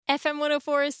FM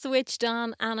 104 is switched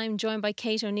on, and I'm joined by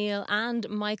Kate O'Neill and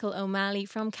Michael O'Malley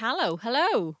from KALO.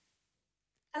 Hello.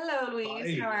 Hello,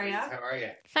 Louise. How are you? How are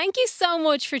you? Thank you so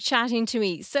much for chatting to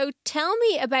me. So tell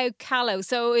me about KALO.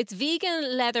 So it's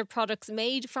vegan leather products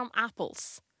made from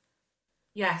apples.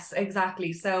 Yes,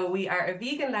 exactly. So we are a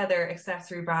vegan leather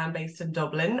accessory brand based in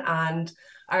Dublin, and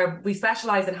we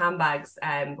specialise in handbags,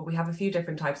 but we have a few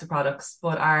different types of products.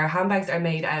 But our handbags are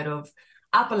made out of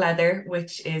apple leather,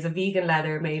 which is a vegan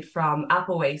leather made from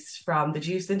apple waste from the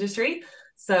juice industry.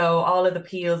 So all of the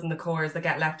peels and the cores that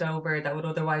get left over that would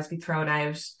otherwise be thrown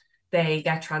out, they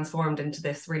get transformed into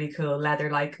this really cool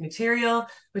leather-like material,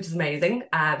 which is amazing.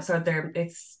 It's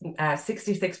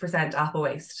 66% apple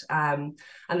waste. And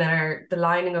then the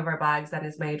lining of our bags then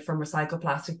is made from recycled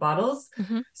plastic bottles.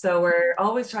 Mm-hmm. So we're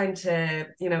always trying to,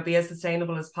 be as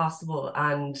sustainable as possible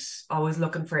and always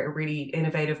looking for really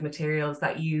innovative materials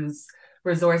that use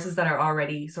resources that are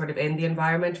already sort of in the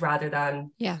environment rather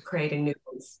than creating new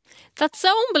ones. That's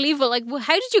so unbelievable. Like,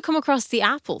 how did you come across the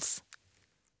apples?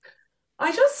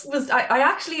 I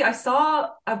saw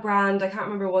a brand, I can't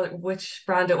remember which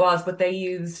brand it was, but they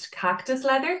used cactus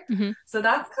leather. Mm-hmm. So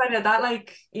that's kind of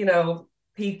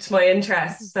piqued my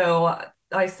interest. So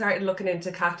I started looking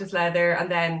into cactus leather, and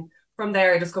then from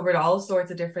there I discovered all sorts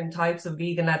of different types of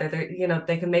vegan leather.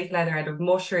 They can make leather out of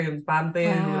mushrooms, bamboo,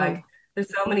 Wow.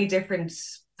 There's so many different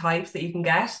types that you can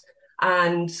get.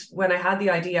 And when I had the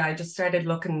idea, I just started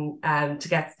looking to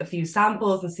get a few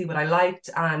samples and see what I liked.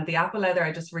 And the apple leather,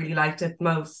 I just really liked it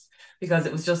most because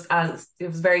it was it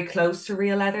was very close to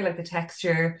real leather, like the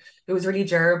texture. It was really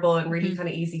durable and really kind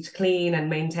of easy to clean and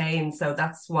maintain. So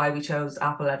that's why we chose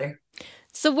apple leather.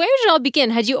 So where did it all begin?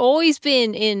 Had you always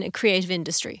been in a creative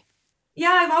industry?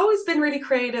 Yeah, I've always been really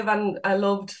creative, and I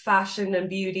loved fashion and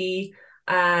beauty.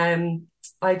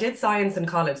 I did science in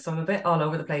college, so I'm a bit all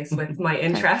over the place with my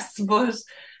interests. But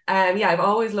I've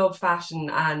always loved fashion,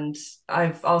 and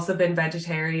I've also been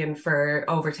vegetarian for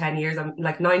over 10 years. I'm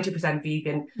like 90%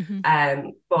 vegan.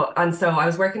 Mm-hmm. So I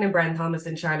was working in Brent Thomas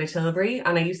in Charlotte Tilbury,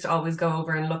 and I used to always go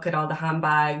over and look at all the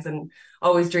handbags and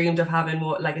always dreamed of having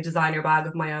like a designer bag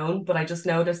of my own. But I just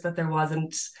noticed that there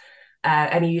wasn't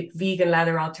any vegan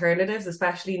leather alternatives,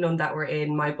 especially none that were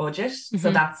in my budget. Mm-hmm.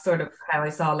 So that's sort of how I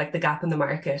saw like the gap in the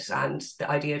market, and the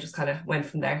idea just kind of went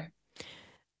from there.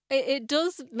 It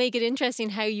does make it interesting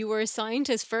how you were a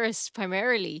scientist first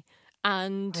primarily,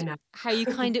 and how you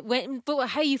kind of went, but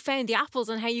how you found the apples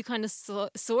and how you kind of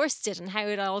sourced it and how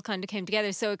it all kind of came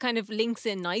together. So it kind of links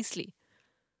in nicely.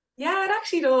 Yeah, it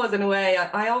actually does in a way.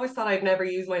 I always thought I'd never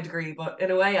use my degree, but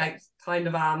in a way I kind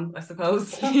of am, I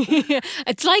suppose.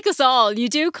 It's like us all. You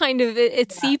do kind of,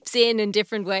 it seeps in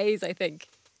different ways, I think.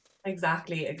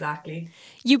 Exactly.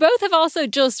 You both have also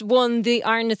just won the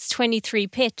Arnott's 23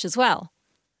 pitch as well.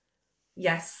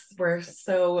 Yes, we're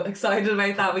so excited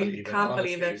about that. We can't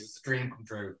believe it. It's a dream come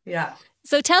true. Yeah.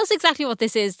 So tell us exactly what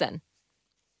this is then.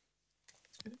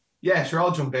 Yeah, sure,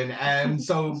 I'll jump in.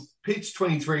 So Pitch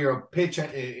 23, or Pitch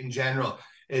in general,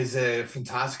 is a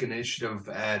fantastic initiative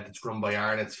that's run by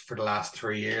Arnott's for the last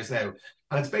 3 years now.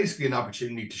 And it's basically an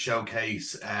opportunity to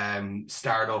showcase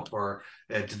startup or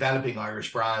developing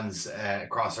Irish brands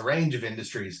across a range of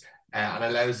industries, and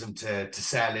allows them to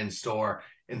sell in store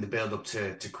in the build up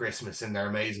to Christmas in their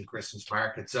amazing Christmas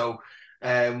market. So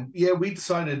we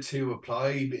decided to apply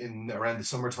in around the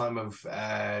summertime of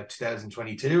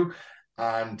 2022.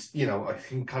 And, I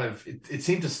think kind of it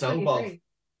seemed to snowball.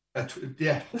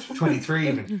 23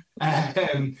 even.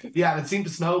 It seemed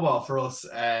to snowball for us,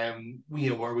 where we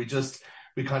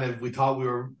thought we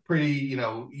were pretty,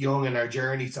 young in our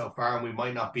journey so far, and we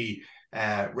might not be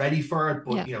ready for it.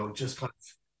 But, just kind of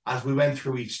as we went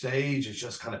through each stage, it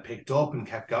just kind of picked up and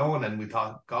kept going. And we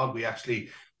thought, God, we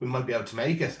might be able to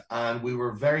make it. And we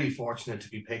were very fortunate to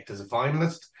be picked as a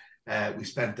finalist. We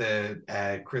spent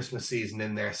the Christmas season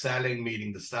in there selling,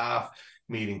 meeting the staff,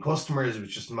 meeting customers. It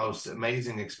was just the most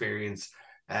amazing experience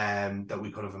that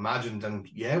we could have imagined. And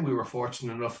we were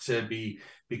fortunate enough to be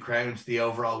crowned the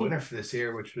overall winner for this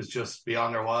year, which was just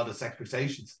beyond our wildest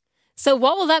expectations. So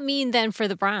what will that mean then for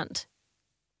the brand?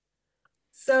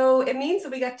 So it means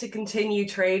that we get to continue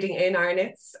trading in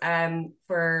Arnott's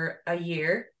for a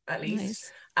year at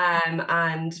least. Nice.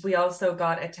 And we also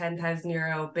got a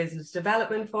 €10,000 business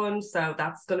development fund. So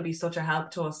that's going to be such a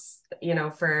help to us,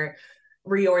 for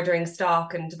reordering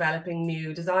stock and developing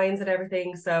new designs and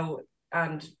everything. So,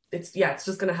 and it's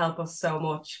just going to help us so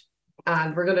much.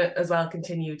 And we're going to as well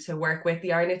continue to work with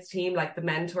the Arnott's team, like the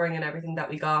mentoring and everything that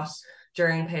we got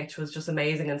during pitch was just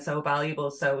amazing and so valuable.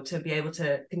 So to be able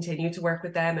to continue to work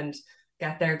with them and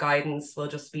get their guidance will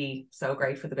just be so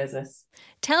great for the business.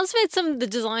 Tell us about some of the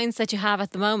designs that you have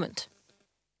at the moment.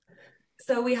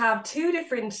 So we have two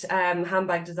different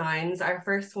handbag designs. Our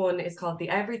first one is called the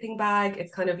Everything Bag.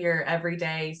 It's kind of your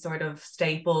everyday sort of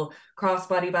staple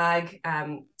crossbody bag.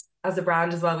 As a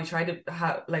brand as well, we try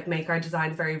to make our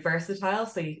designs very versatile,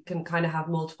 so you can kind of have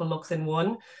multiple looks in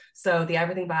one. So the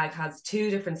Everything Bag has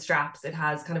two different straps. It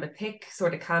has kind of a thick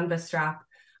sort of canvas strap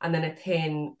and then a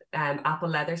thin apple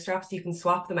leather strap. So you can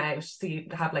swap them out. So you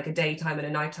have like a daytime and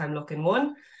a nighttime look in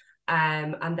one.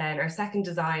 And then our second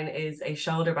design is a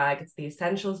shoulder bag. It's the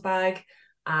Essentials bag,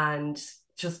 and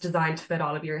just designed to fit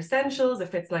all of your essentials. It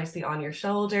fits nicely on your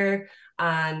shoulder,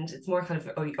 and it's more kind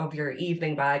of your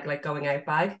evening bag, like going out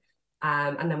bag.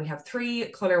 And then we have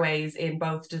three colorways in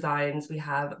both designs. We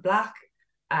have black,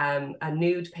 a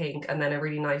nude pink, and then a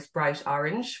really nice bright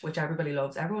orange, which everybody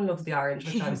loves. Everyone loves the orange,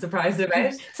 which I'm surprised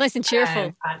about. It's nice and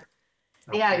cheerful.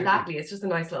 Yeah, exactly. It's just a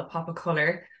nice little pop of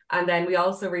color. And then we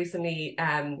also recently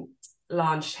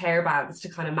launched hairbands to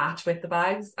kind of match with the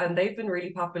bags, and they've been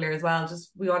really popular as well.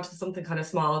 Just we wanted something kind of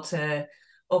small to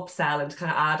upsell and to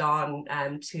kind of add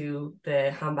on to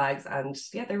the handbags, and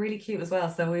yeah, they're really cute as well.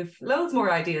 So we've loads more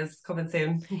ideas coming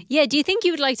soon. Yeah, do you think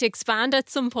you would like to expand at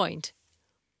some point?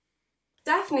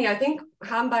 Definitely. I think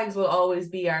handbags will always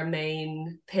be our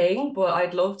main thing, but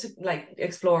I'd love to like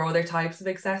explore other types of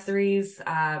accessories,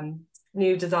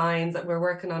 new designs. That we're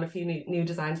working on a few new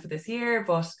designs for this year,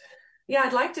 but yeah,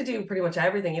 I'd like to do pretty much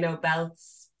everything,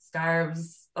 belts,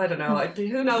 scarves. I don't know.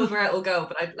 Who knows where it will go,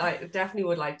 but I definitely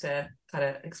would like to kind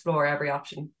of explore every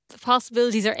option. The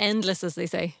possibilities are endless, as they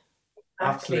say.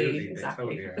 Absolutely.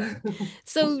 Exactly.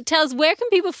 So tell us, where can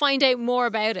people find out more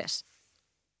about it?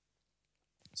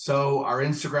 So our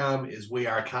Instagram is We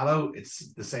Are KALO.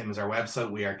 It's the same as our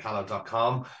website,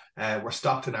 wearekalo.com. We're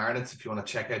stocked in Arnott's if you want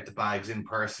to check out the bags in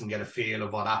person, get a feel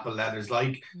of what apple leather's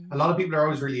like. A lot of people are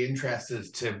always really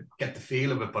interested to get the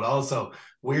feel of it, but also,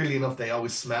 weirdly enough, they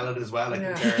always smell it as well. I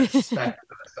think they're suspect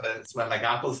that it's going to smell like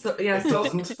apples. So, yeah,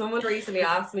 someone recently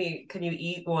asked me, can you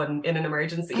eat one in an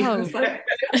emergency? Oh. I was like,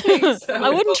 I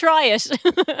wouldn't try it.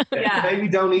 Yeah. Maybe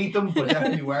don't eat them, but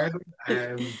definitely wear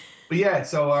them. But yeah,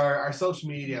 so our social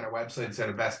media and our websites are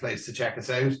the best place to check us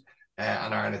out.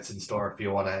 And Arnott's in store if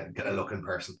you want to get a look in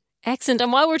person. Excellent.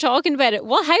 And while we're talking about it,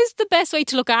 how's the best way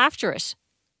to look after it?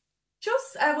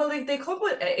 Just they come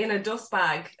in a dust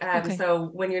bag. Okay. So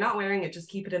when you're not wearing it, just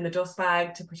keep it in the dust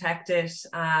bag to protect it.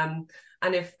 And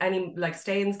if any like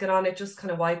stains get on it, just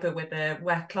kind of wipe it with a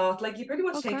wet cloth. Like you pretty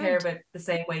much take care of it the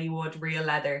same way you would real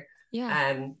leather.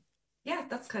 Yeah. Yeah,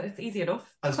 it's easy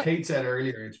enough. As Kate said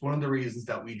earlier, it's one of the reasons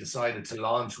that we decided to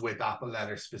launch with apple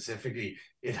leather specifically.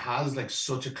 It has like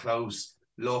such a close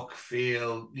look,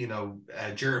 feel,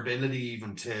 durability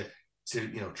even to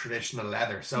traditional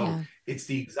leather. So it's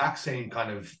the exact same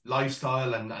kind of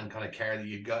lifestyle and kind of care that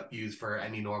you use for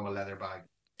any normal leather bag.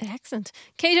 Excellent.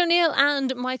 Kate O'Neill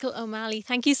and Michael O'Malley,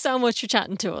 thank you so much for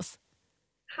chatting to us.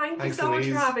 Thanks so much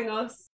for having us.